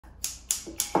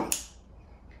not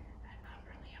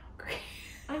really hungry.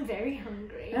 I'm very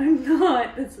hungry. I'm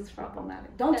not. This is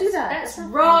problematic. Don't do that. That's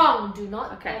wrong. Do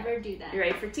not ever do that. You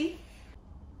ready for tea?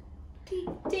 Tea.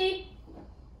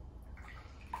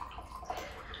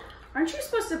 Aren't you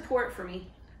supposed to pour it for me?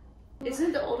 Isn't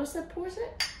it the oldest that pours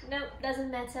it? No,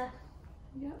 doesn't matter.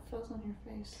 Yeah, it falls on your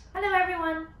face. Hello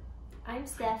everyone. I'm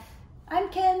Steph. I'm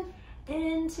Ken.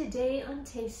 And today on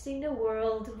Tasting the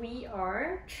World, we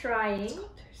are trying...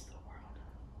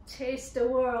 Taste the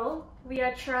World. We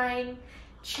are trying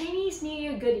Chinese New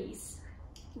Year goodies.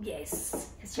 Yes.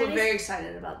 We're very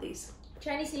excited about these.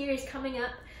 Chinese New Year is coming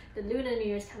up. The Lunar New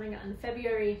Year is coming up in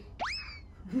February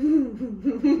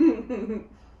 12th?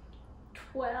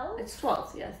 It's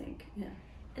 12th, yeah, I think. Yeah.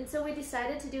 And so we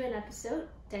decided to do an episode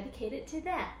dedicated to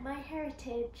that, my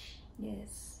heritage.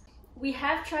 Yes. We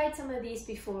have tried some of these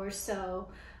before, so...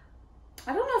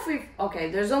 I don't know if we've...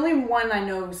 Okay, there's only one I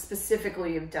know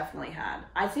specifically you've definitely had.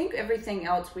 I think everything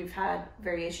else we've had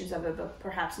variations of it, but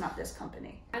perhaps not this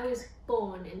company. I was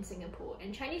born in Singapore,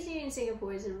 and Chinese New Year in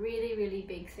Singapore is a really, really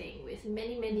big thing with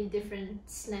many, many different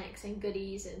snacks and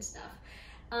goodies and stuff.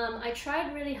 I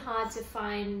tried really hard to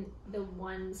find the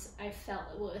ones I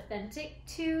felt were authentic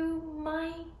to my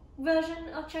version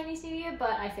of Chinese New Year,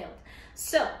 but I failed.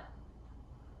 So,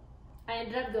 I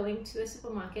ended up going to a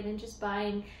supermarket and just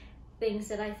buying things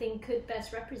that I think could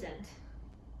best represent.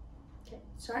 Okay.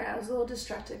 Sorry, I was a little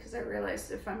distracted because I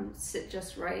realized if I'm sit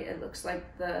just right, it looks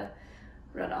like the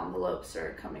red envelopes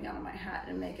are coming out of my hat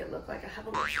and make it look like I have a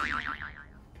lotion.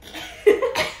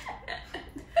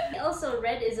 Also,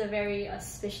 red is a very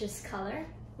auspicious color,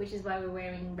 which is why we're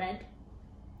wearing red.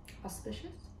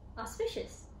 Auspicious?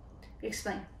 Auspicious.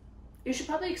 Explain. You should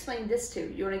probably explain this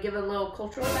too. You want to give a little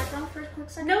cultural background for a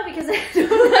quick second? No, because I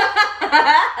don't.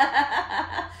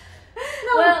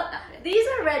 Well, these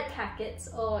are red packets,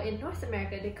 or in North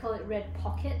America they call it red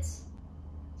pockets.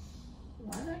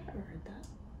 Why have I never heard that?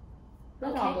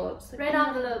 Red envelopes. Red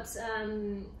envelopes,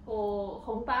 or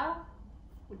hongbao,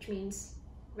 which means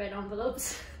red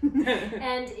envelopes.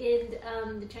 And in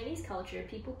the Chinese culture,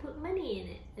 people put money in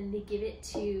it and they give it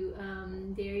to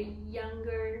their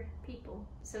younger people.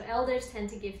 So elders tend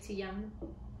to give to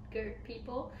younger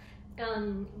people,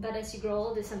 but as you grow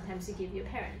older, sometimes you give your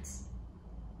parents.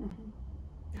 Mm-hmm.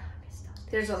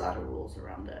 There's a lot of rules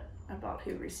around it about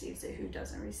who receives it, who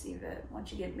doesn't receive it,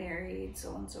 once you get married,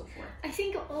 so on and so forth. I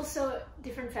think also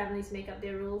different families make up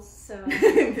their rules, so...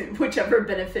 Whichever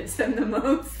benefits them the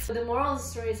most. The moral of the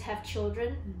story is have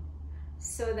children,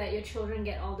 so that your children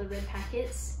get all the red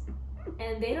packets,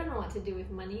 and they don't know what to do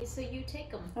with money, so you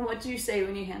take them. And what do you say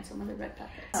when you hand someone a red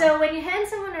packet? So when you hand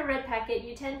someone a red packet,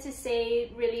 you tend to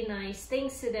say really nice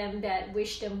things to them that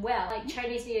wish them well. Like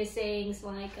Chinese New Year sayings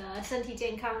like 身体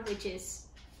健康, which is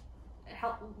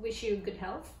wish you good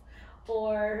health,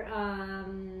 or oh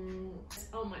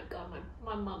my god,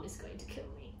 my mom is going to kill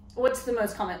me. What's the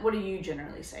most common? What do you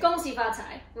generally say? 恭喜发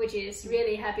财, which is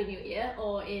really Happy New Year,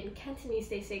 or in Cantonese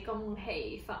they say 恭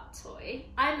喜发财.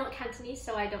 I'm not Cantonese,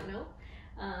 so I don't know.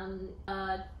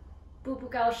 步步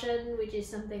高升, which is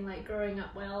something like growing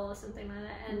up well or something like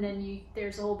that, and then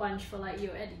there's a whole bunch for like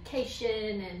your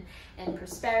education and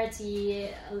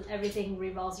prosperity. Everything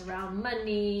revolves around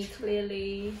money,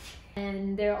 clearly.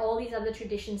 And there are all these other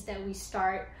traditions that we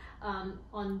start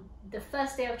on the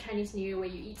first day of Chinese New Year, where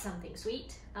you eat something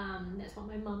sweet. That's what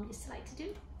my mom used to like to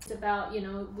do. It's about, you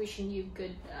know, wishing you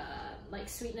good, like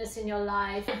sweetness in your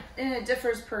life. And it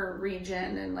differs per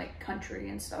region and like country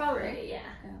and stuff, Probably, right? yeah.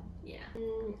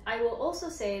 I will also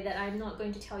say that I'm not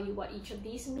going to tell you what each of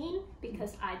these mean,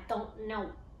 because I don't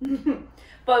know.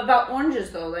 But about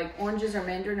oranges though, like oranges or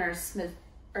mandarin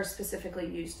are specifically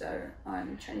used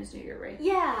on Chinese New Year, right?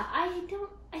 Yeah, I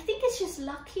think it's just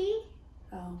lucky.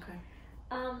 Oh, okay.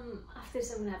 After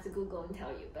this I'm gonna have to Google and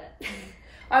tell you, but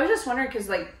I was just wondering because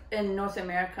like in North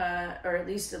America, or at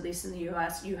least in the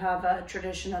US, you have a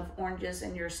tradition of oranges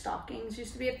in your stockings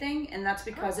used to be a thing, and that's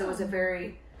because it was a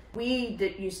very... We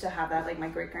used to have that, like my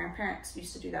great-grandparents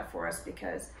used to do that for us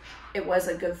because it was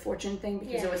a good fortune thing,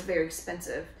 because it was very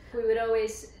expensive. We would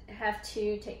always have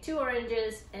to take 2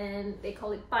 oranges, and they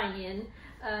call it 拜年.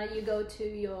 You go to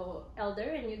your elder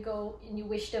and you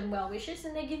wish them well wishes,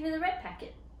 and they give you the red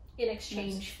packet in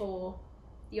exchange for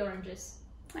the oranges.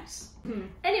 Nice.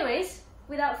 Anyways,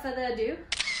 without further ado,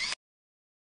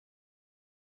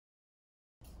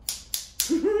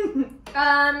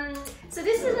 so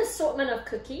this is an assortment of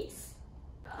cookies.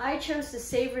 I chose the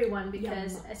savory one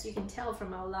because, as you can tell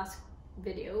from our last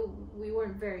video, we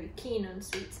weren't very keen on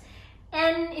sweets.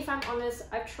 And if I'm honest,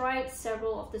 I've tried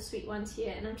several of the sweet ones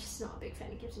here, and I'm just not a big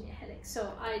fan. It gives me a headache.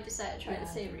 So I decided to try the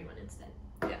savory one instead.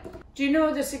 Yeah. Do you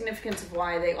know the significance of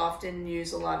why they often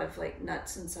use a lot of like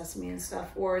nuts and sesame and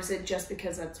stuff, or is it just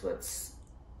because that's what's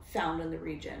found in the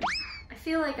region? I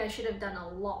feel like I should have done a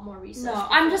lot more research. No,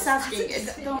 I'm just asking.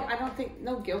 I don't think,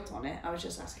 no guilt on it. I was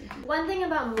just asking. One thing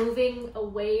about moving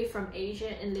away from Asia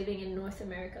and living in North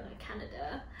America like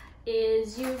Canada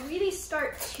is you really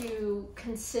start to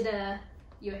consider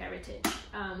your heritage.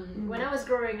 When I was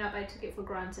growing up, I took it for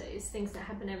granted. It's things that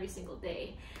happen every single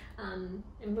day. And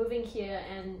moving here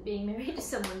and being married to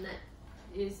someone that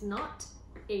is not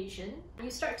Asian,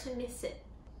 you start to miss it.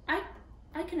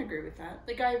 I can agree with that.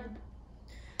 Like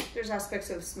there's aspects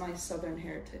of my Southern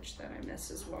heritage that I miss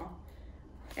as well.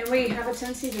 And we have a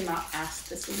tendency to not ask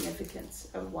the significance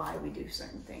of why we do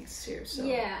certain things too. So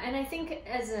yeah, and I think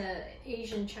as a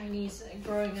Asian Chinese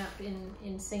growing up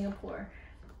in Singapore,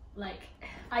 like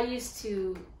I used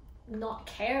to not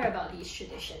care about these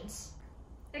traditions.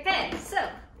 Okay, so.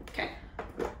 Okay.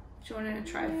 Do you want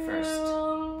to try first?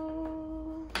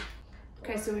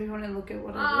 Okay, so we want to look at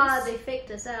what it is. Ah, they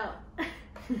faked us out.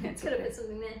 It's Could have okay. put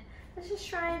something there. Let's just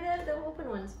try the open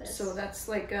ones first. So that's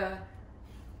like a...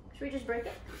 Should we just break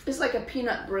it? It's like a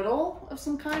peanut brittle of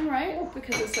some kind, right?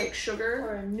 Because it's like sugar.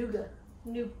 Or a nougat.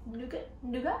 Nougat?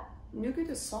 Nougat? Nougat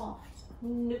is soft.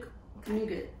 Nougat.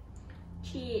 Nougat.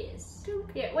 Cheers.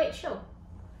 Yeah, wait, show.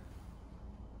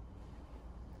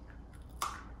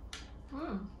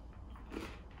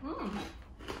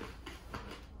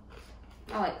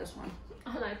 I like this one.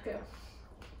 I like it.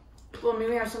 Well,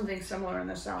 maybe we have something similar in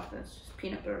the South. It's just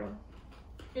peanut brittle.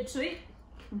 It's sweet.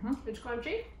 Mm-hmm. It's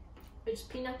crunchy. It's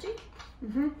peanutty.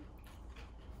 Mm-hmm.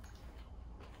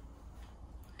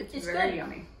 It's very good.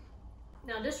 yummy.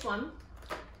 Now this one.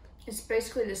 It's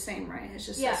basically the same, right? It's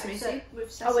just sesame so seed?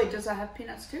 with sesame. Oh wait, does that have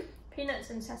peanuts too? Peanuts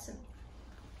and sesame.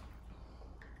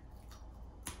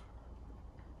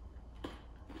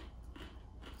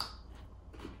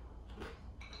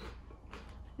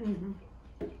 Mm-hmm.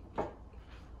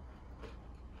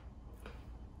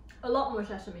 A lot more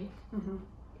sesame. Mm-hmm.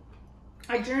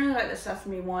 I generally like the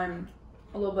sesame one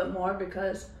a little bit more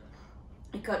because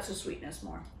it cuts the sweetness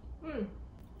more. I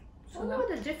wonder what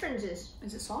the difference is.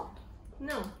 Is it soft?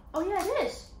 No. Oh yeah, it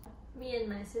is. Me and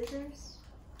my scissors.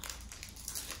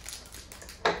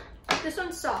 This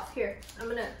one's soft. Here,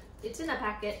 it's in a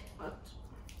packet.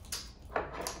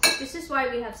 This is why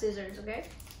we have scissors, okay?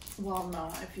 Well,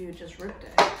 no, if you just ripped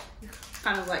it.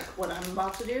 Kind of like what I'm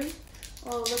about to do.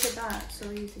 Oh, look at that.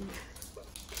 So easy.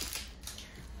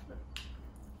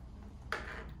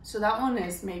 So that one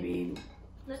is maybe...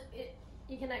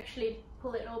 You can actually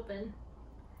pull it open.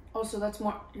 Oh, so that's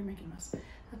more... You're making this.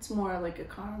 That's more like a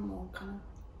caramel kind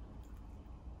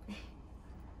of...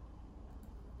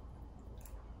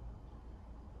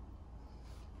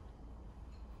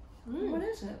 What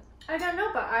is it? I don't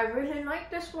know, but I really like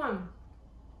this one.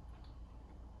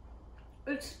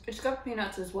 It's got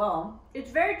peanuts as well.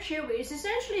 It's very chewy. It's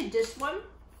essentially this one,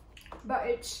 but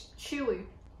it's chewy.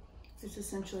 It's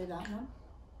essentially that one.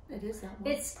 It is that one.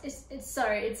 It's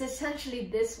sorry. It's essentially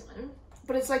this one.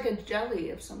 But it's like a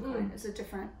jelly of some kind. It's a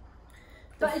different.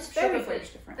 But it's very sugar good. is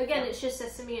different. Again, it's just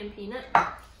sesame and peanut.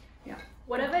 Yeah.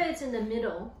 Whatever it's in the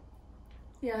middle.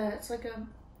 Yeah, it's like a...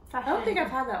 I don't think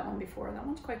I've had that one before. That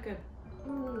one's quite good.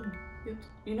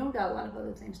 You know we got a lot of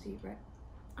other things to eat, right?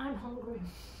 I'm hungry.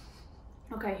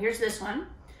 Okay, here's this one.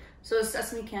 So it's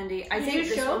sesame candy. I think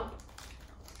this one...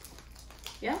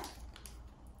 Yeah?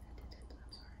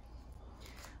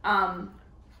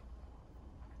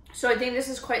 So I think this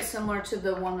is quite similar to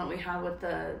the one that we had with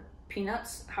the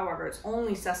peanuts. However, it's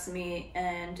only sesame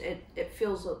and it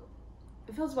feels about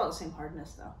the same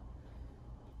hardness though.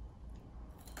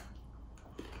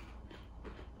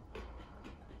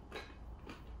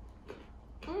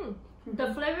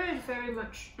 The flavor is very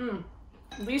much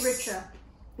richer.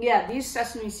 Yeah, these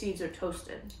sesame seeds are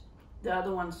toasted. The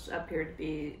other ones appear to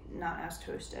be not as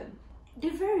toasted.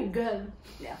 They're very good.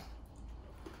 Yeah.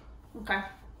 Okay.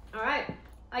 All right.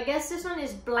 I guess this one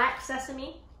is black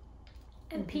sesame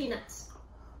and peanuts.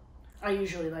 I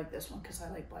usually like this one because I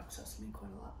like black sesame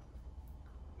quite a lot.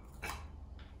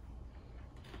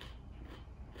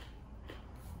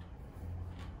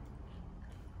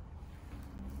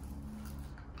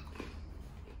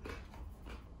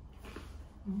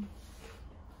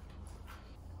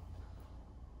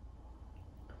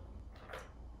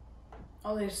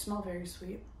 Oh, they smell very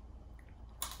sweet.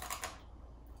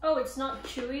 Oh, it's not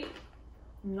chewy?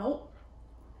 Nope.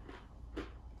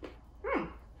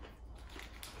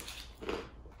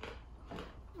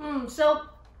 So,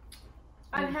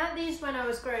 I've had these when I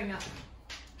was growing up.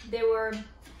 They were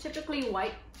typically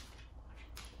white.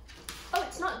 Oh,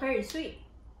 it's not very sweet.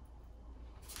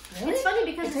 Really? It's funny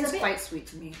because it tastes quite sweet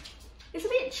to me. It's a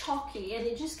bit chalky and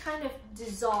it just kind of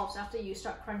dissolves after you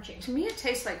start crunching. To me, it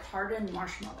tastes like hardened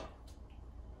marshmallow.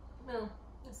 Well,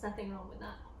 there's nothing wrong with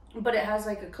that. But it has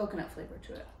like a coconut flavor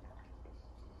to it.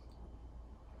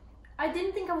 I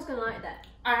didn't think I was gonna like that.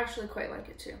 I actually quite like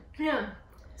it too. Yeah.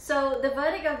 So the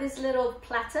verdict of this little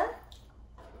platter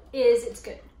is it's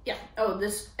good. Yeah. Oh,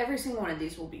 every single one of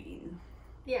these will be eaten.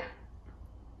 Yeah.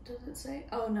 Does it say?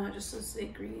 Oh no, it just says the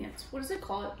ingredients. What does it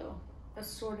call it though?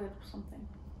 Assorted something.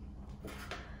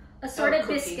 Assorted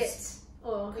biscuits.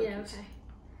 Oh, cookies. Yeah, okay.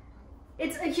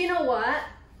 It's, you know what?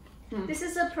 This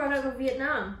is a product of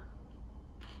Vietnam.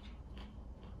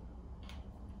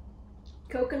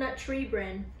 Coconut tree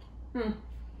brand.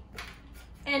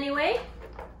 Anyway,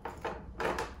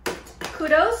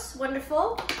 kudos,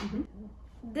 wonderful.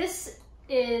 This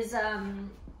is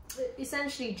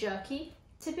essentially jerky.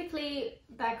 Typically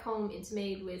back home it's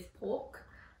made with pork.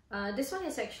 This one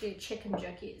is actually a chicken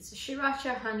jerky. It's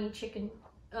sriracha honey chicken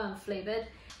flavored.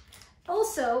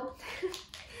 Also,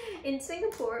 in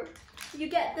Singapore, you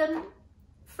get them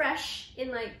fresh in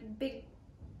like big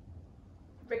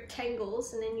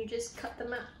rectangles and then you just cut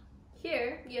them out.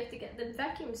 Here, you have to get them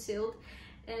vacuum sealed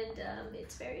and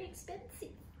it's very expensive.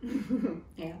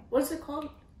 Yeah. What is it called?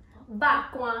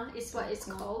 Bak kwa is what it's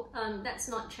called. That's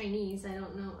not Chinese, I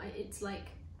don't know. It's like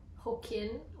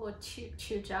Hokkien or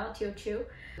Teochew.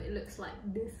 It looks like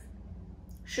this.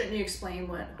 Shouldn't you explain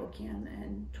what Hokkien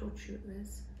and Teochew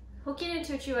is? Hokkien and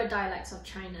Teochew are dialects of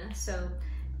China, so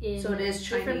in So it is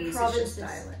different Chinese, provinces, it's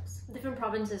just dialects. different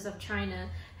provinces of China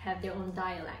have their own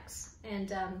dialects,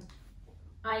 and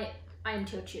I am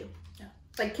Teochew. Yeah.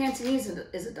 Like Cantonese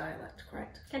is a dialect,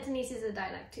 correct? Cantonese is a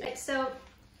dialect too. So,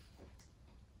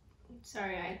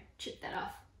 sorry, I chipped that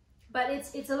off. But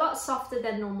it's a lot softer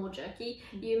than normal jerky.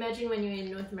 You imagine when you're in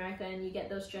North America and you get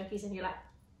those jerkies and you're like,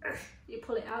 ugh, you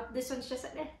pull it out. This one's just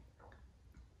like that.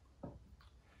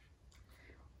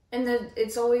 And then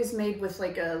it's always made with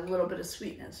like a little bit of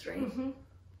sweetness, right?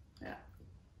 Yeah.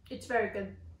 It's very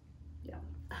good. Yeah.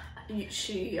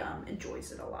 She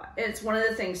enjoys it a lot. It's one of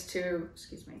the things too,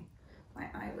 excuse me, my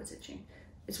eye was itching.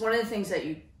 It's one of the things that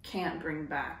you can't bring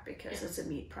back because it's a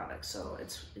meat product. So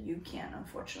you can't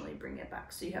unfortunately bring it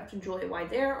back. So you have to enjoy it while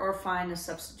there or find a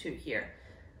substitute here.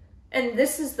 And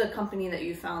this is the company that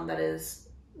you found that is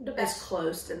The best. as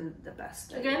close and the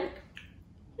best. Again?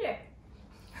 Yeah.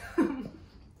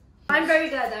 I'm very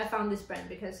glad that I found this brand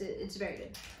because it's very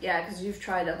good. Yeah, because you've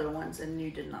tried other ones and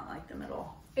you did not like them at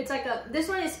all. It's like this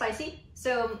one is spicy.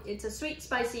 So it's a sweet,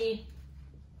 spicy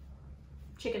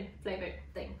chicken flavored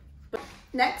thing.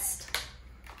 Next.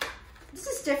 This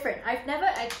is different. I've never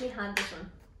actually had this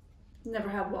one. Never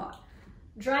had what?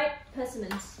 Dried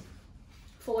persimmons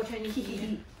for Chinese New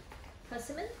Year.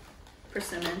 Persimmon?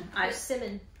 Persimmon.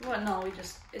 Persimmon. Well, no, we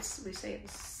say it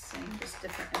the same, just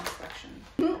different inflection.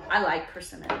 I like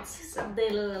persimmons. So They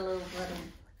look a little funny.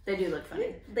 they do look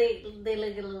funny. They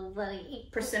look a little funny.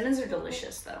 Persimmons are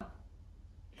delicious, though.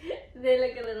 They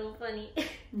look a little funny.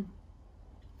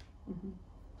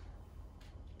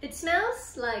 It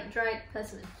smells like dried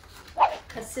persimmon.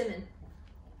 Persimmon.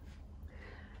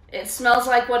 It smells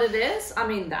like what it is. I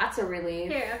mean, that's a relief.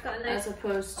 Here, I've got a nice As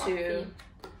opposed to...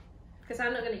 because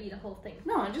I'm not going to eat a whole thing.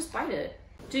 No, just bite it.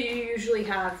 Do you usually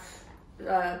have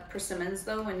persimmons,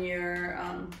 though, when you're...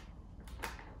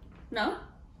 No?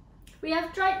 We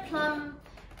have dried plum.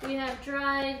 We have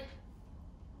dried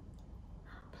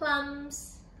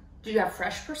plums. Do you have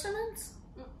fresh persimmons?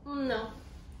 No.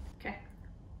 Okay.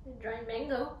 Dried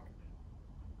mango.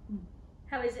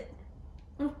 How is it?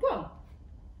 Oh,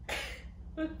 good.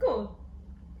 It's good.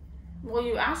 Well,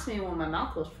 you asked me when my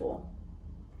mouth was full.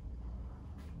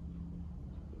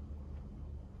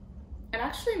 It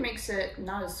actually makes it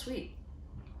not as sweet.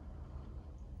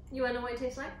 You want to know what it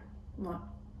tastes like? What?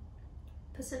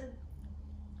 Persimmon.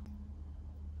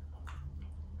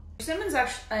 Persimmons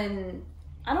actually, and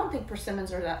I don't think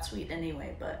persimmons are that sweet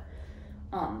anyway, but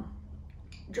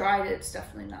dried, it's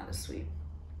definitely not as sweet.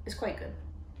 It's quite good.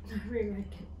 I really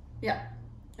like it. Yeah,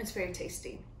 it's very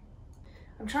tasty.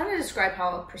 I'm trying to describe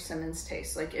how persimmons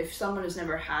taste. Like if someone has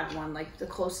never had one, like the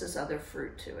closest other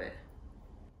fruit to it.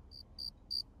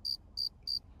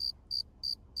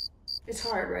 It's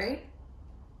hard, right?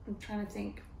 I'm trying to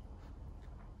think.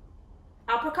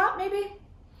 Apricot, maybe?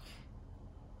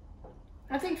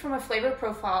 I think from a flavor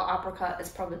profile, apricot is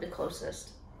probably the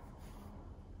closest.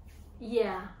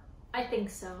 Yeah, I think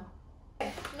so.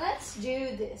 Okay, let's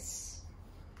do this.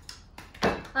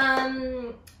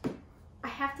 I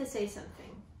have to say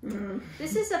something.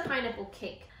 This is a pineapple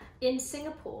cake. In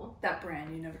Singapore, That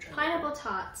brand, you never tried. pineapple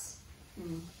tarts,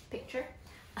 Mm. picture,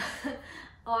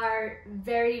 are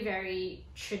very, very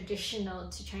traditional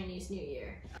to Chinese New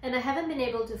Year. And I haven't been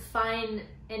able to find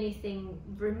anything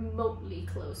remotely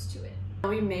close to it.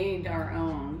 We made our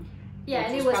own. Yeah,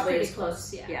 and it was pretty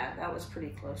close. Yeah. Yeah, that was pretty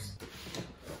close.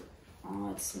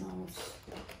 Oh, it smells.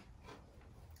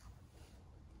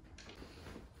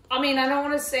 I mean, I don't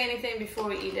want to say anything before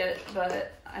we eat it,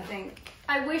 but I think...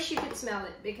 I wish you could smell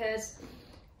it, because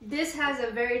this has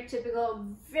a very typical,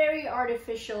 very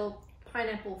artificial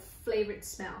pineapple flavored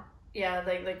smell. Yeah,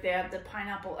 like they have the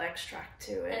pineapple extract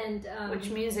to it, and which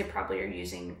means they probably are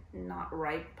using not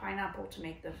ripe pineapple to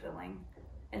make the filling,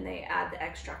 and they add the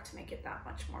extract to make it that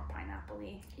much more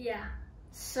pineapple-y. Yeah,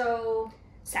 so...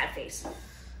 Sad face.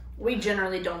 We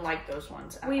generally don't like those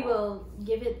ones at all. We will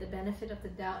give it the benefit of the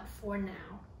doubt for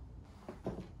now.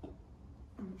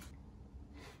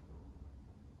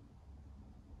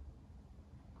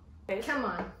 Come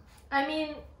on. I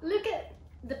mean, look at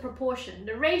the proportion.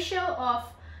 The ratio of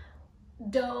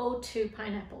dough to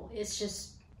pineapple is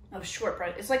just... Of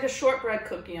shortbread. It's like a shortbread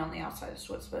cookie on the outside is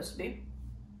what it's supposed to be.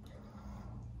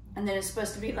 And then it's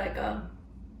supposed to be like a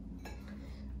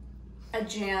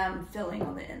jam filling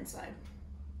on the inside.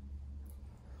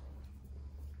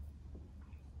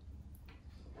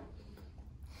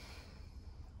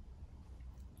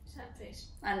 Sad face.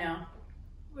 I know.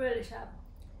 Really sad.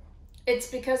 It's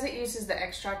because it uses the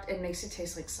extract, it makes it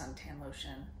taste like suntan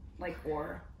lotion. Like,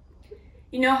 or...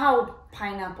 You know how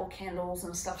pineapple candles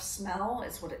and stuff smell?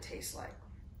 It's what it tastes like.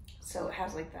 So it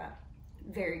has like that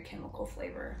very chemical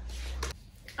flavor.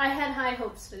 I had high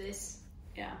hopes for this.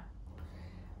 Yeah.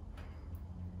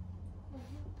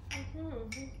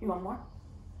 You want more?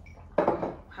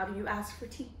 How do you ask for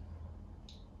tea?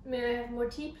 May I have more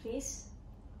tea, please?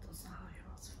 That's not how you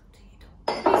ask for tea.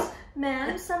 Don't. Please,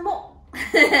 ma'am, some more.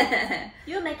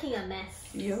 You're making a mess.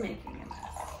 You're making a mess.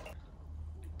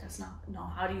 That's not. No.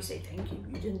 How do you say thank you?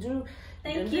 You didn't do.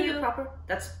 Thank Do you. the proper.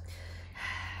 That's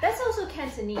also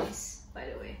Cantonese, by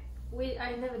the way.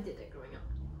 I never did that growing up.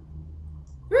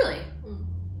 really.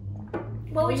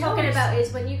 What we're talking about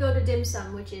is when you go to dim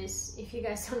sum, which is, if you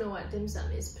guys don't know what dim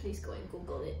sum is, please go and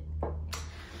Google it.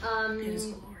 It is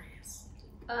glorious.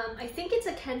 I think it's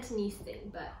a Cantonese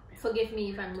thing, but forgive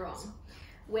me if I'm wrong.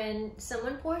 When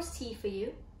someone pours tea for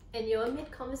you and you're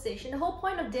mid-conversation, the whole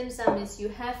point of dim sum is you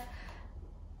have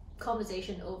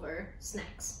conversation over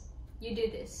snacks. You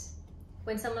do this.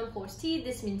 When someone pours tea,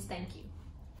 this means thank you.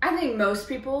 I think most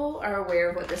people are aware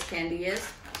of what this candy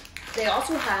is. They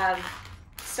also have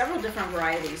several different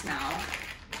varieties now,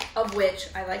 of which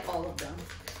I like all of them.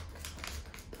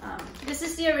 This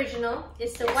is the original.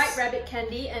 It's the white rabbit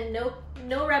candy, and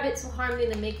no rabbits were harmed in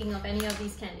the making of any of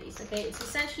these candies. Okay, it's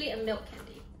essentially a milk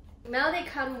candy. Now they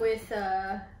come with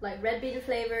like red bean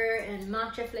flavor and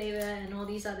matcha flavor and all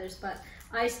these others, but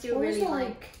I still really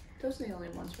like. Those are the only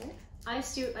ones, right? I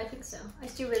think so. I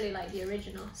still really like the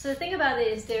original. So the thing about it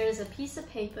is there is a piece of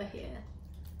paper here,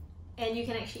 and you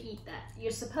can actually eat that.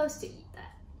 You're supposed to eat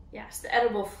that. Yes, the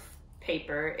edible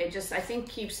paper. It just, I think,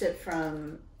 keeps it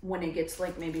from, when it gets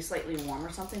like maybe slightly warm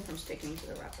or something, from sticking to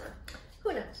the wrapper.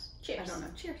 Who knows? Cheers. I don't know.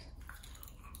 Cheers.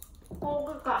 Oh,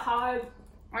 it got hard.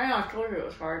 I know, I told you it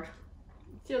was hard.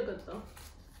 Feel good though.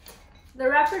 The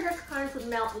wrapper just kind of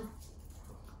melted.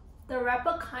 The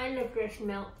wrapper kind of just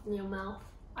melts in your mouth.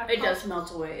 It does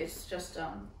melt away. It's just,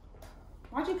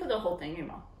 why'd you put the whole thing in your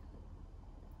mouth?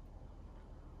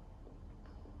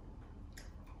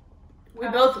 We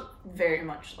both very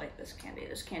much like this candy.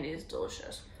 This candy is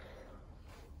delicious.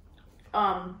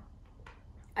 I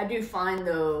do find,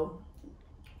 though,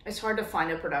 it's hard to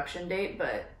find a production date,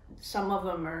 but some of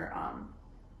them are,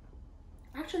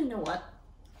 actually, you know what?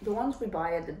 The ones we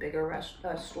buy at the bigger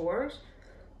stores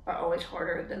are always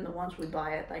harder than the ones we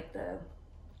buy at, like,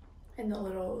 in the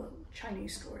little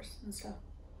Chinese stores and stuff.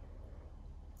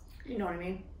 You know what I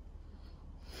mean?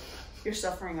 You're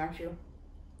suffering, aren't you?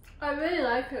 I really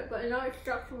like it, but now it's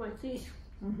stuck to my teeth.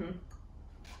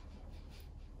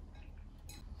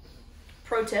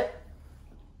 Pro tip,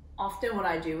 often what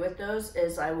I do with those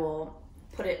is I will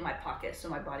put it in my pocket so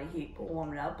my body heat will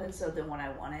warm it up, and so then when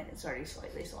I want it, it's already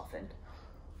slightly softened.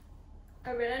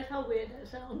 I realize how weird that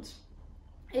sounds.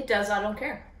 It does, I don't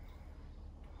care.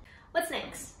 What's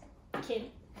next, Kim?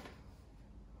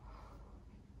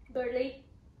 Birdie?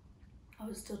 I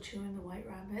was still chewing the white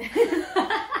rabbit.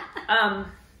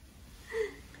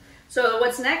 So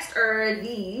what's next are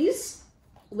these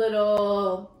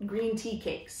little green tea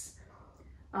cakes.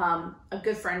 A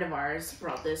good friend of ours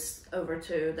brought this over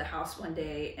to the house one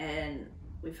day and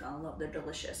we fell in love. They're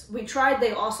delicious. We tried,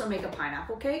 they also make a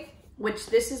pineapple cake, which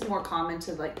this is more common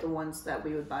to like the ones that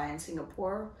we would buy in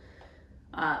Singapore.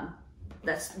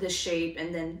 that's this shape,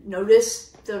 and then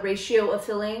notice the ratio of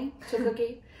filling to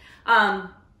cookie.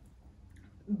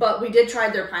 But we did try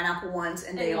their pineapple ones,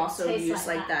 and they also use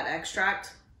like that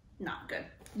extract. Not good.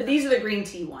 But these are the green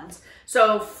tea ones.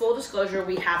 So full disclosure,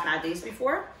 we have had these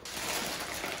before.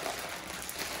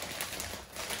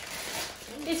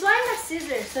 It's why I have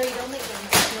scissors, so you don't make that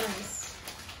much noise.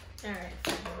 Alright.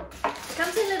 It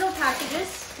comes in little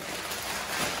packages.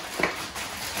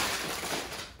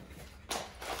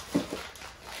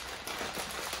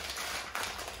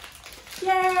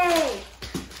 Yay!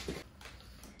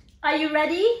 Are you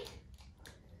ready?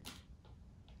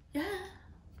 Yeah.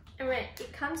 Alright,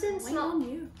 it comes in small.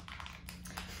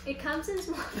 It comes in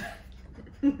small.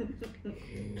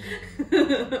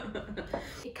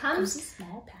 It comes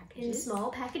in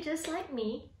small packages like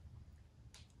me,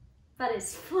 but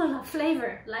it's full of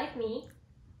flavor like me.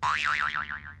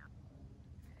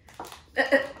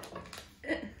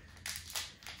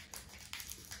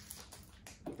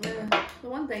 The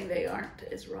one thing they aren't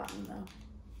is rotten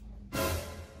though.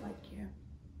 Like you.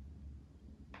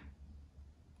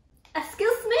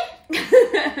 Excuse me?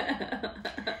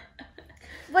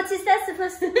 What is that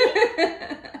supposed to be?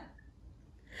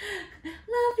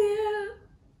 Love you.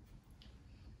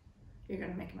 You're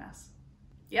gonna make a mess.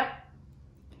 Yep.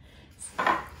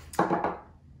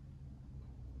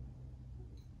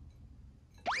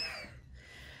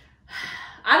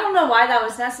 I don't know why that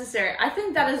was necessary. I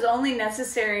think that is only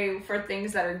necessary for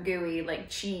things that are gooey, like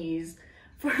cheese.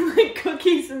 For like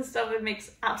cookies and stuff, it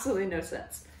makes absolutely no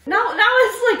sense. Now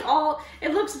it's like all,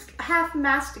 it looks half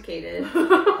masticated.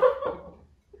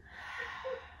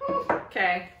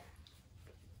 Okay.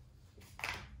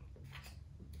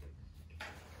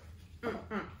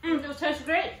 It tastes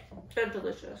great. They're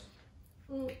delicious.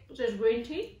 There's green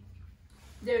tea.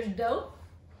 There's dough.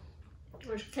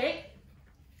 There's cake.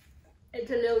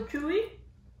 It's a little chewy.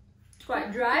 It's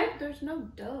quite dry. There's no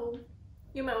dough.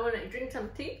 You might want to drink some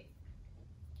tea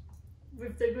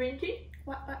with the green tea.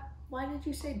 Why did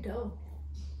you say dough?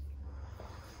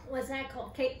 What's that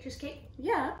called? Cake? Just cake?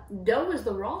 Yeah, dough is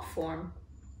the raw form.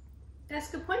 That's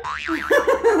a good point.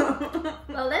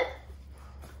 Well then.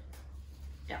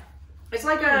 Yeah. It's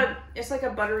like a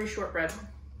buttery shortbread.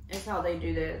 Is how they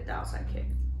do the outside cake.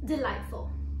 Delightful.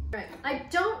 Right. I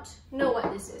don't know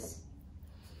what this is.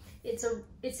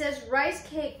 It says rice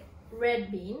cake red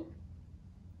bean.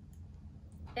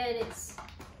 And it's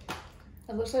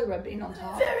it looks like red bean on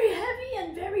top. Very heavy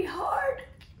and very hard.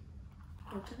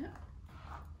 What's in it?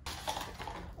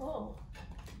 Oh.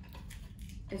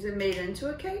 Is it made into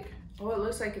a cake? Oh, it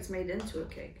looks like it's made into a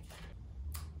cake.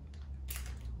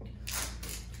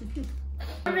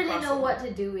 I don't really know what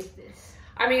to do with this.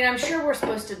 I mean, I'm sure we're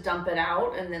supposed to dump it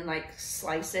out and then like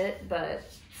slice it, but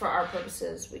for our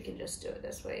purposes, we can just do it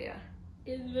this way, yeah.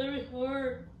 It's very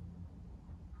hard.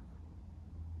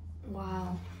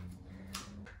 Wow.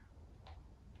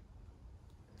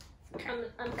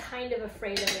 I'm kind of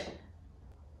afraid of it.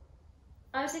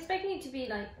 I was expecting it to be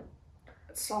like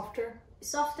softer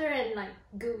and like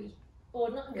gooey, or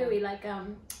not gooey, like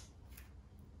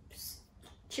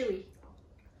chewy.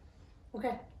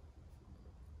 Okay.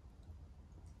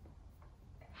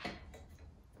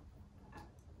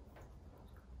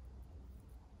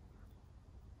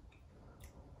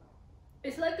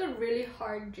 It's like a really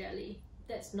hard jelly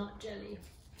that's not jelly.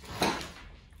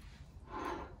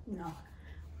 No.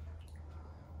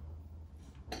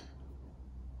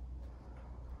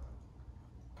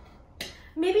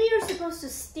 Maybe you're supposed to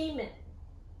steam it.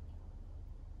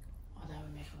 Oh, that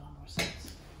would make a lot more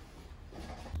sense.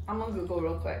 I'm gonna Google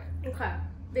real quick. Okay.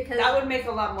 Because that would make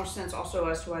a lot more sense also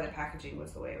as to why the packaging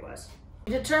was the way it was.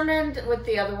 We determined with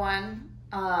the other one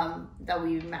that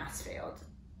we mass failed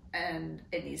and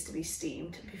it needs to be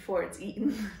steamed before it's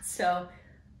eaten. So,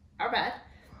 our bad.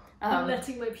 I'm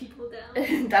letting my people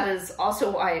down. That is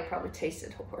also why it probably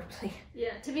tasted horribly.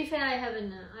 Yeah, to be fair, I've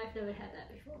never had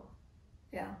that before.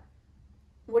 Yeah.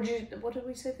 What did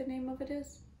we say the name of it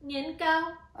is? 年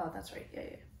糕. Oh, that's right.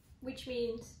 Yeah. Which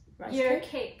means rice your cake?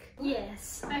 cake.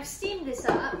 Yes. I've steamed this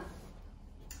up.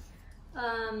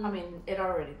 I mean, it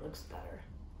already looks better.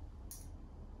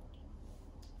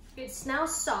 It's now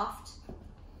soft.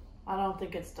 I don't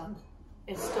think it's done.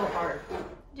 It's still hard.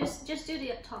 Just do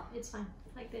the up top. It's fine.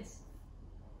 Like this.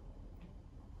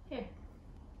 Here.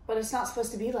 But it's not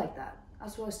supposed to be like that.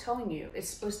 That's what I was telling you. It's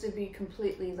supposed to be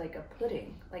completely like a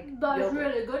pudding. Like but yogurt.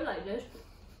 It's really good like this.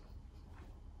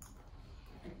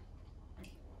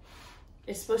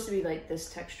 It's supposed to be like this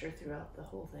texture throughout the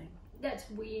whole thing. That's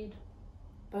weird.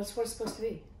 But that's what it's supposed to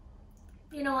be.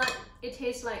 You know what? It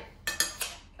tastes like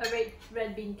a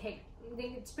red bean cake. I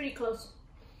think it's pretty close.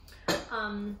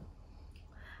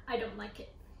 I don't like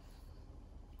it.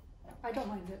 I don't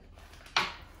mind it.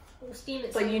 We'll steam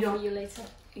it But you for don't- you later.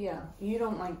 Yeah, you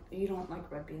don't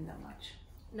like red bean that much.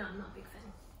 No, I'm not a big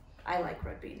fan. I like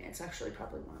red bean. It's actually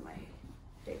probably one of my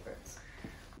favorites.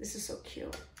 This is so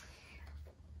cute.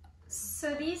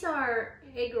 So these are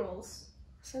egg rolls.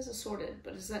 It says assorted,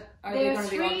 but are There they are going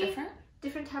to be all 3 different?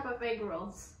 different type of egg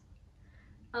rolls.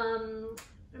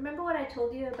 Remember what I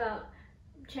told you about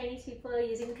Chinese people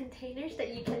using containers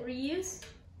that you can reuse?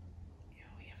 Yeah,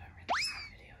 we haven't released that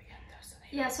video yet, though, so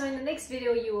Yeah, so in the next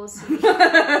video you will see.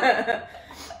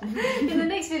 In the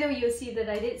next video you'll see that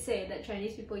I did say that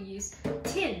Chinese people use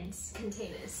containers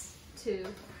to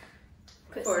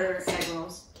put for snacks. egg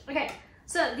rolls. Okay,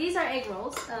 so these are egg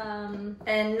rolls.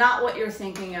 And not what you're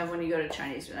thinking of when you go to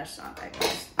Chinese restaurant egg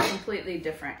rolls. Completely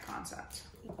different concept.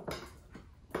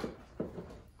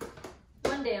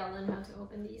 One day I'll learn how to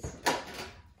open these.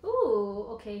 Ooh,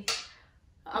 okay.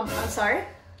 I'm sorry?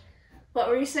 What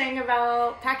were you saying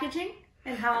about packaging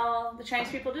and how the Chinese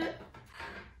people do it?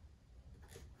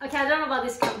 Okay, I don't know about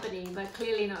this company, but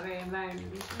clearly not very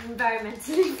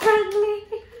environmentally friendly.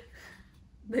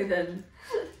 Then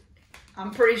I'm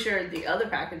pretty sure the other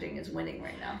packaging is winning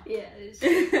right now. Yeah, it is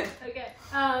true. Okay.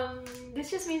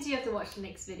 This just means you have to watch the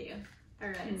next video.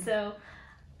 Alright, so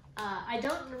I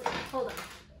don't hold on.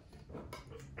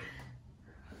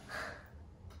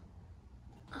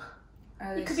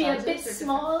 It could be a bit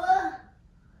smaller,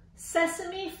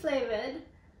 sesame flavored,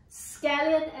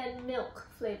 scallion and milk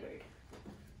flavored.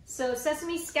 So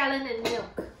sesame, scallion and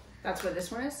milk. That's what this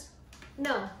one is?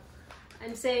 No,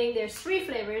 I'm saying there's 3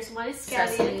 flavors. One is scallion.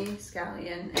 Sesame,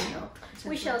 scallion, and milk.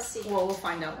 We shall see. Well, we'll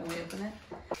find out when we open it.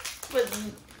 But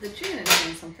the tune is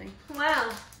doing something.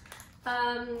 Wow.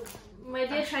 My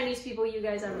dear Chinese people, you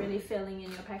guys are really failing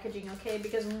in your packaging, okay?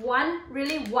 Because one.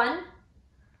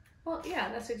 Well, yeah,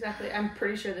 that's exactly. I'm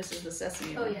pretty sure this is the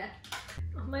sesame Oh one. yeah.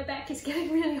 Oh, my back is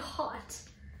getting really hot.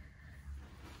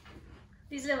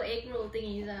 These little egg roll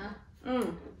thingies are.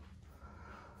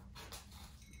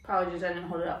 Apologies, I didn't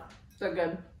hold it up. So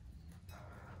good.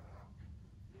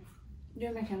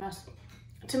 You're making a mess.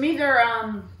 To me,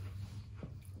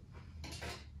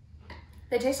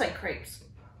 they taste like crepes.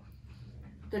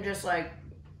 They're just like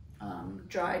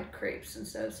dried crepes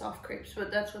instead of soft crepes,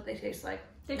 but that's what they taste like.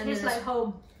 They taste like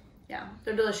home. Yeah,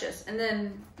 they're delicious. And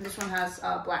then this one has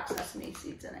black sesame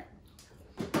seeds in it.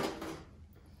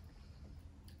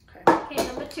 Okay,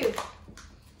 number 2.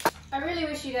 I really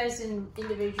wish you guys didn't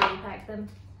individually pack them.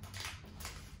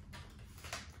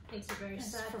 Makes it very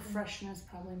sad. For freshness,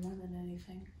 probably more than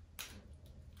anything.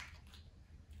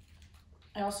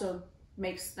 It also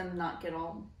makes them not get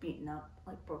all beaten up,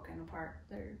 like broken apart.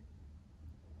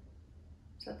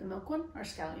 Is that the milk one or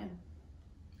scallion?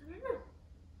 I don't know.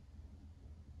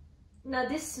 Now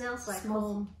this smells like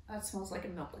home. That smells like a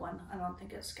milk one. I don't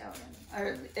think it's scallion.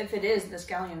 Or if it is, the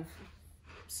scallion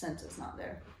scent is not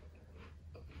there.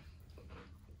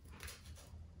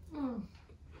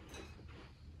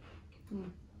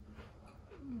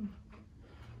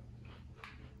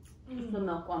 The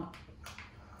milk one.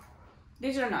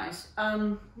 These are nice.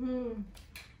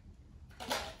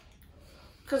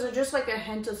 Because they're just like a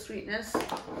hint of sweetness.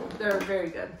 They're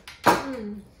very good.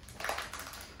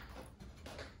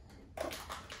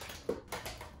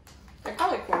 They're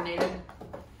color coordinated.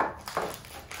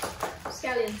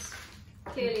 Scallions.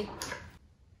 Clearly.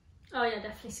 Oh yeah,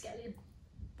 definitely scallion.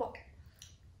 Well,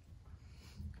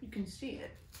 you can see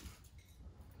it.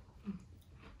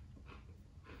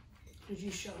 Did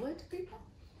you show it to people?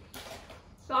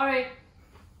 Sorry.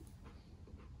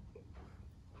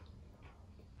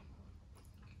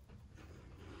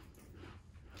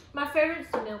 My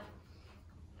favorite's the milk.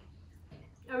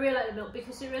 I really like the milk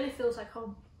because it really feels like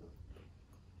home.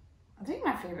 I think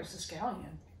my favorite's the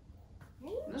scallion.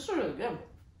 This is really good.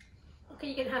 Okay,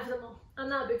 you can have them all. I'm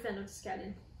not a big fan of the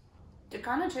scallion. They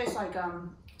kind of taste like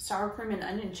sour cream and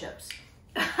onion chips.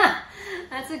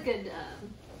 That's a good...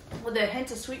 With a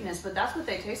hint of sweetness, but that's what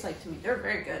they taste like to me. They're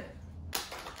very good.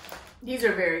 These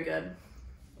are very good.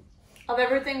 Of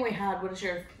everything we had, what's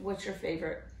your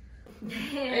favorite?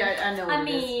 Yeah, I know what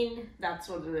it is. That's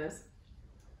what it is.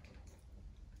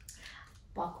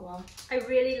 Bakwa. I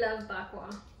really love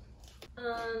bakwa.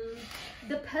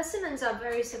 The persimmons are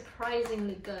very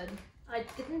surprisingly good. I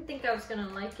didn't think I was gonna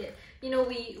like it. You know,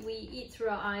 we eat through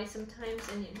our eyes sometimes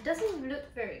and it doesn't look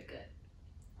very good.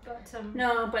 But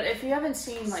no, but if you haven't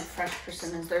seen like fresh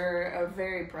persimmons, they're a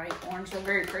very bright orange. They're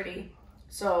very pretty.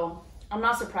 So I'm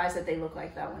not surprised that they look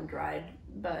like that when dried.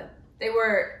 But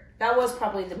that was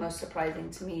probably the most surprising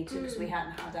to me too, because we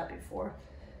hadn't had that before.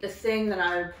 The thing that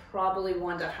I would probably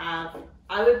want to have,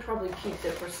 I would probably keep the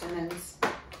persimmons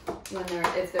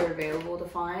if they're available to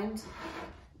find.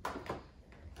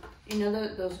 You know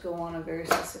that those go on a very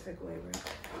specific way, right?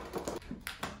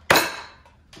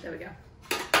 There we go.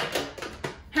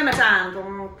 Hammer time.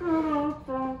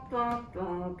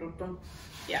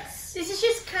 Yes. This is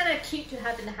just kind of cute to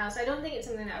have in the house. I don't think it's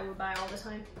something that I would buy all the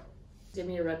time. Give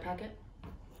me a red packet.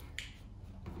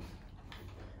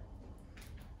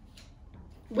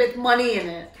 With money in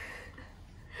it.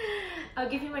 I'll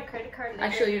give you my credit card later.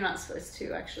 Actually, you're not supposed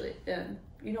to. Actually,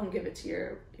 you don't give it to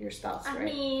your spouse, right? I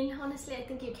mean, honestly, I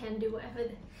think you can do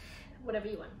whatever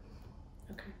you want.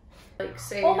 Okay. Like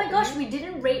say. Oh my gosh, we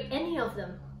didn't rate any of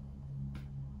them.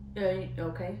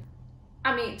 Okay.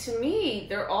 I mean, to me,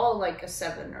 they're all like a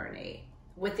 7 or an 8,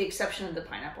 with the exception of the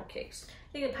pineapple cakes.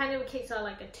 I think the pineapple cakes are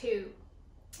like a 2.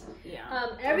 Yeah.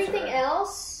 Everything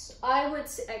else, I would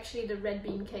say, actually the red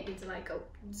bean cake is like a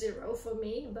 0 for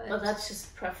me. But that's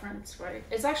just preference, right?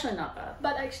 It's actually not bad.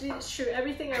 But actually, it's true.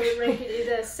 Everything I would rate it is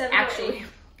a 7 or 8.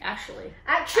 Actually,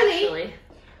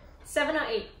 7 or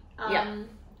 8. Yeah.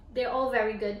 They're all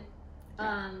very good.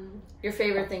 Your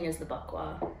favorite thing is the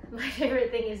bakwa. My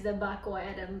favorite thing is the bakwa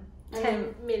at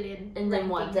 10 million. And then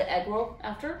what? The egg roll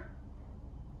after?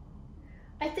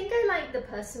 I think I like the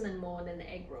persimmon more than the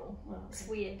egg roll. Oh, okay. It's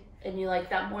weird. And you like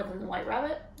that more than the white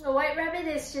rabbit? The white rabbit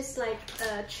is just like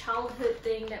a childhood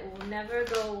thing that will never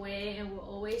go away and will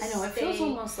always I know, it stay feels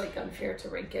almost like unfair to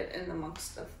rank it in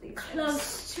amongst of these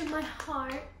close to my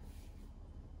heart.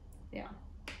 Yeah.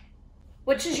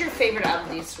 Which is your favorite out of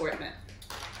the assortment?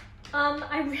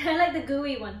 I really like the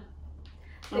gooey one.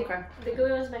 Okay. The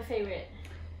gooey one's my favorite.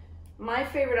 My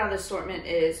favorite out of the assortment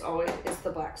is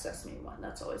the black sesame one.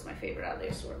 That's always my favorite out of the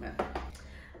assortment.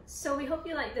 So we hope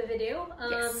you liked the video.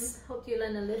 Yes. Hope you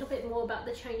learn a little bit more about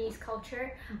the Chinese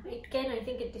culture. Again, I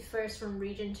think it differs from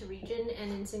region to region,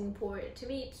 and in Singapore, to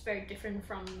me, it's very different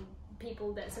from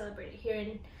people that celebrate it here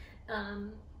in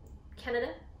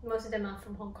Canada. Most of them are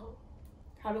from Hong Kong.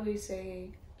 How do we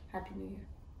say Happy New Year?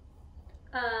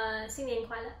 新年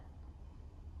快乐。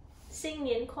新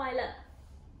年快乐。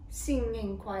新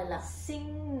年快乐。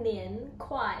新年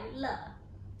快乐。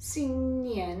新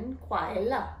年快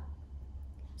乐。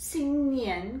新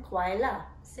年快乐。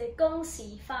say 恭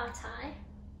喜发财。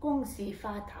恭喜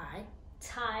发财。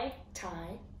财。财。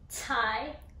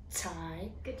财。财。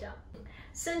Good job.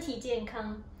 身体健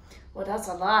康。Well, that's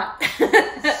a lot.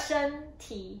 身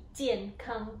体健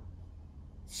康。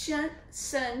身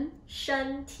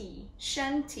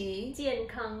体健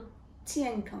康。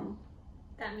健康。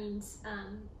That means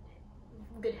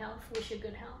good health. Wish you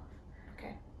good health.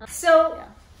 Okay. So,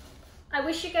 yeah. I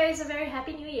wish you guys a very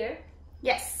happy New Year.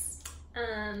 Yes.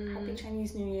 Happy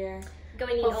Chinese New Year. Go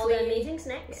and eat all the amazing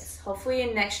snacks. Yes. Hopefully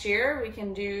in next year we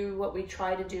can do what we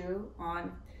try to do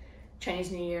on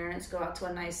Chinese New Year, and it's go out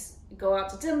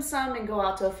to dim sum and go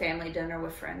out to a family dinner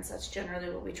with friends. That's generally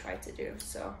what we try to do.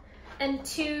 So. And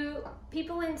to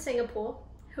people in Singapore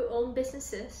who own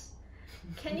businesses,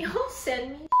 can you all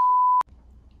send me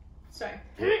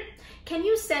can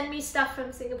you send me stuff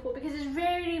from Singapore, because it's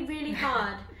really, really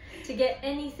hard to get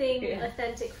anything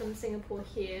authentic from Singapore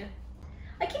here.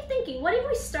 I keep thinking, what if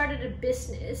we started a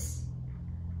business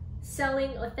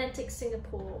selling authentic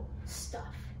Singapore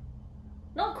stuff?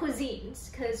 Not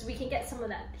cuisines, because we can get some of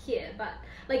that here, but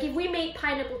like if we made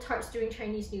pineapple tarts during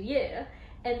Chinese New Year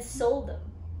and sold them.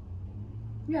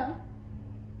 Yeah.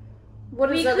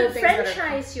 We could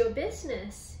franchise your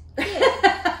business.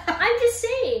 Yeah. I'm just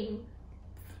saying,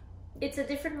 it's a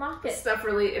different market. Steph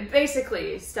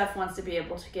wants to be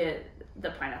able to get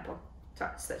the pineapple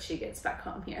tarts that she gets back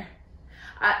home here.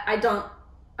 I don't,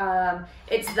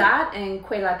 it's that and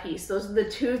kueh lapis. Those are the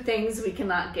two things we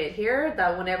cannot get here,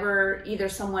 that whenever either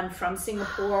someone from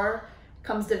Singapore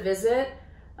comes to visit,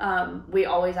 we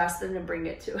always ask them to bring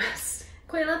it to us.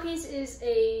 Kueh lapis is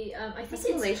I think it's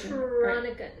Malaysian,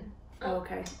 Peranakan. Right? Oh,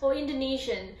 okay. Or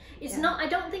Indonesian. It's not, I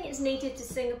don't think it's native to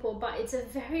Singapore, but it's a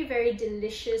very, very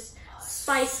delicious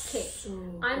spice cake. So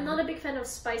I'm not a big fan of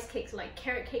spice cakes, like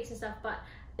carrot cakes and stuff, but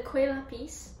the kueh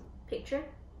lapis picture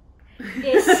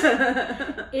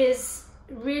is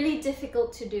really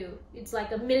difficult to do. It's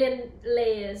like a million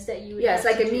layers that you would it's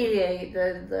like a millet,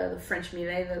 the French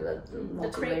millet, the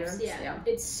multi-layers. Crepes, yeah.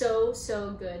 It's so,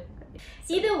 so good.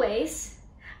 Either ways,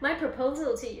 my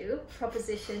proposal to you,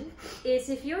 proposition, is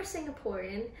if you're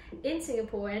Singaporean, in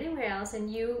Singapore, anywhere else,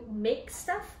 and you make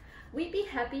stuff, we'd be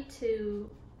happy to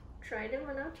try them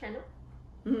on our channel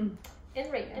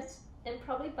and rate them, and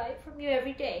probably buy it from you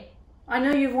every day. I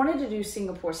know you've wanted to do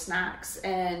Singapore snacks,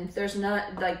 and there's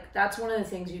not, like, that's one of the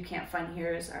things you can't find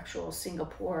here is actual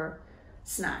Singapore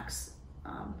snacks.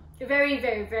 Very,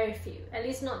 very, very few. At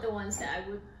least not the ones that I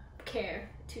would care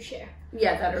to share.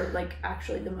 Yeah, that are like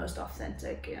actually the most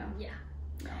authentic. Yeah.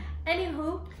 Yeah.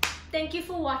 Anywho, thank you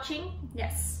for watching.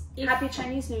 Yes. Happy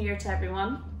Chinese New Year to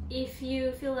everyone. If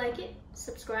you feel like it,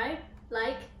 subscribe,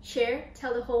 like, share,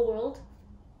 tell the whole world.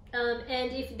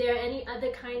 And if there are any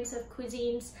other kinds of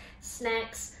cuisines,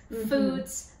 snacks,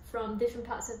 foods from different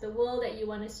parts of the world that you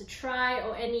want us to try,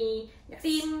 or any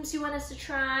themes you want us to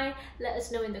try, let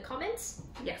us know in the comments.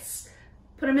 Yes.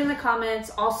 Put them in the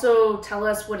comments. Also, tell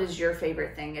us what is your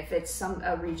favorite thing. If it's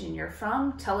a region you're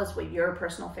from, tell us what your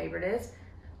personal favorite is.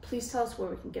 Please tell us where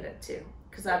we can get it too,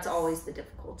 because that's always the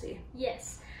difficulty.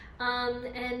 Yes.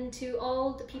 And to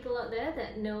all the people out there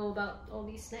that know about all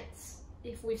these snacks,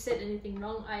 if we've said anything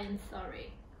wrong, I am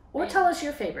sorry. Or tell us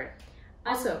your favorite.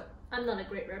 Also, I'm not a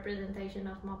great representation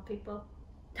of mob people.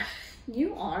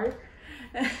 You are.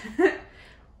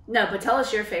 No, but tell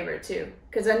us your favorite too,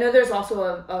 because I know there's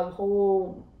also a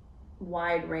whole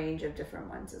wide range of different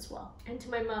ones as well. And to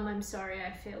my mom, I'm sorry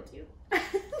I failed you.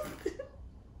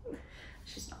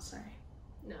 She's not sorry.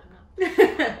 No, I'm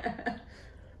not.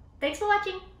 Thanks for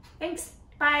watching. Thanks.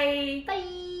 Bye.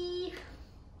 Bye.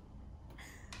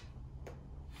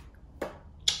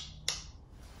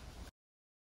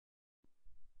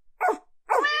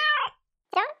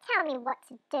 Don't tell me what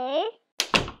to do.